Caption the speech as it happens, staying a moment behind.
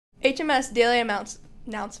HMS Daily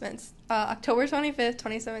Announcements, October 25th,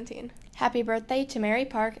 2017. Happy birthday to Mary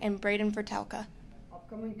Park and Braden Vertelka.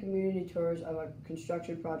 Upcoming community tours of a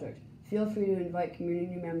construction project. Feel free to invite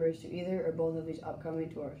community members to either or both of these upcoming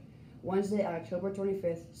tours. Wednesday, October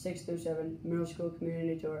 25th, 6 through 7, middle school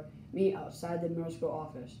community tour. Meet outside the middle school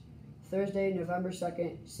office. Thursday, November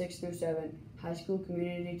 2nd, 6 through 7, high school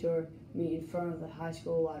community tour. Meet in front of the high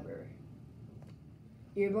school library.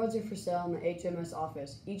 Earbuds are for sale in the HMS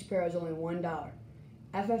office. Each pair is only $1.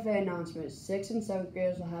 FFA announcements. 6th and 7th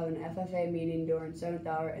graders will have an FFA meeting during 7th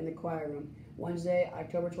hour in the choir room, Wednesday,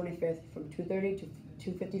 October 25th from 2:30 to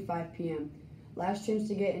 2:55 p.m. Last chance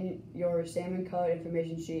to get in your salmon colored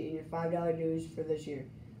information sheet and your $5 dues for this year.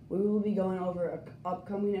 We will be going over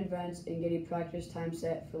upcoming events and getting practice time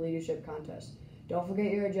set for leadership contests. Don't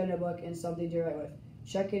forget your agenda book and something to write with.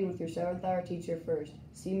 Check in with your 7th hour teacher first.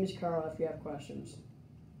 See Ms. Carl if you have questions.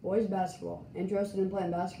 Boys basketball. Interested in playing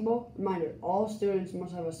basketball? Reminder, all students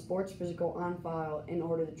must have a sports physical on file in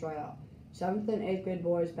order to try out. 7th and 8th grade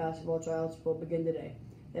boys basketball tryouts will begin today.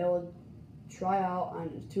 They will try out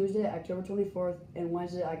on Tuesday, October 24th and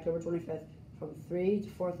Wednesday, October 25th from 3 to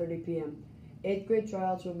 4:30 p.m. 8th grade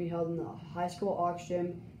tryouts will be held in the high school aux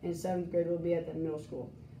gym and 7th grade will be at the middle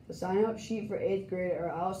school. The sign-up sheet for 8th grade are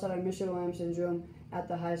outside of Mr. Williamson's room at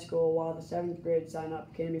the high school, while the 7th grade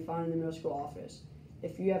sign-up can be found in the middle school office.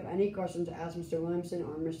 If you have any questions, ask Mr. Williamson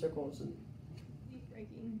or Mr. Colson. Leaf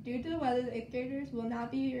raking. Due to the weather, the 8th graders will not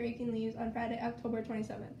be raking leaves on Friday, October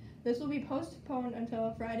 27th. This will be postponed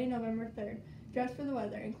until Friday, November 3rd. Dress for the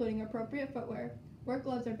weather, including appropriate footwear. Work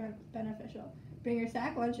gloves are beneficial. Bring your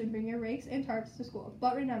sack lunch and bring your rakes and tarps to school.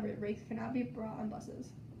 But remember, rakes cannot be brought on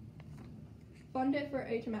buses. Fund it for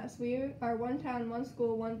HMS. We are one town, one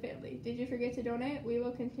school, one family. Did you forget to donate? We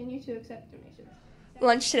will continue to accept donations.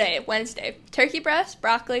 Lunch today, Wednesday. Turkey breast,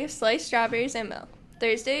 broccoli, sliced strawberries, and milk.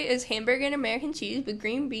 Thursday is hamburger and American cheese with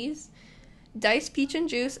green beans, diced peach and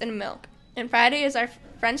juice, and milk. And Friday is our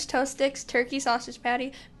French toast sticks, turkey sausage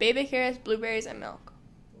patty, baby carrots, blueberries, and milk.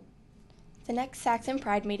 The next Saxon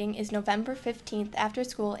Pride meeting is November 15th after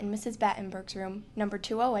school in Mrs. Battenberg's room, number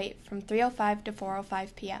 208, from 3:05 to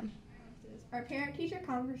 4:05 p.m. Our parent-teacher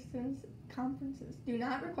conferences do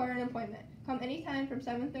not require an appointment. Come anytime from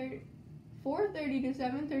 4:30 to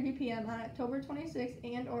 7:30 p.m. on October 26th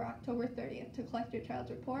and or October 30th to collect your child's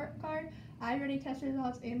report card, iReady test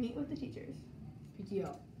results, and meet with the teachers.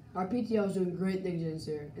 PTO. Our PTO is doing great things this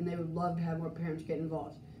year, and they would love to have more parents get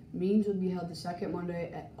involved. Meetings will be held the second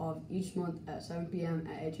Monday of each month at 7 p.m.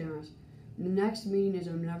 at HMS. The next meeting is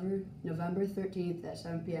on November 13th at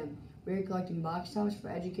 7 p.m. We are collecting box tops for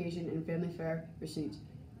education and family fare receipts.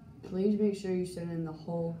 Please make sure you send in the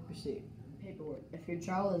whole receipt. Paperwork. If your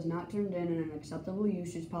child has not turned in an acceptable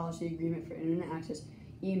usage policy agreement for internet access,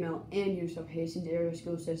 email, and use of Hastings Area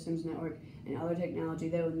School Systems Network and other technology,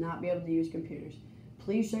 they will not be able to use computers.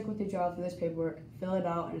 Please check with your child for this paperwork, fill it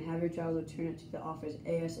out, and have your child return it to the office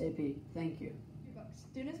ASAP. Thank you.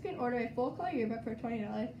 Students can order a full-color yearbook for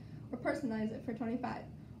 $20 or personalize it for $25.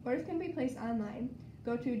 Orders can be placed online.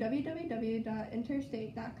 Go to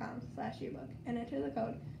www.interstate.com/yearbook and enter the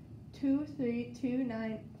code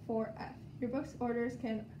 23294F. Your book's orders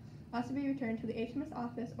can also be returned to the HMS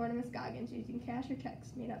office or to Ms. Goggins using cash or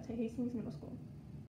checks made out to Hastings Middle School.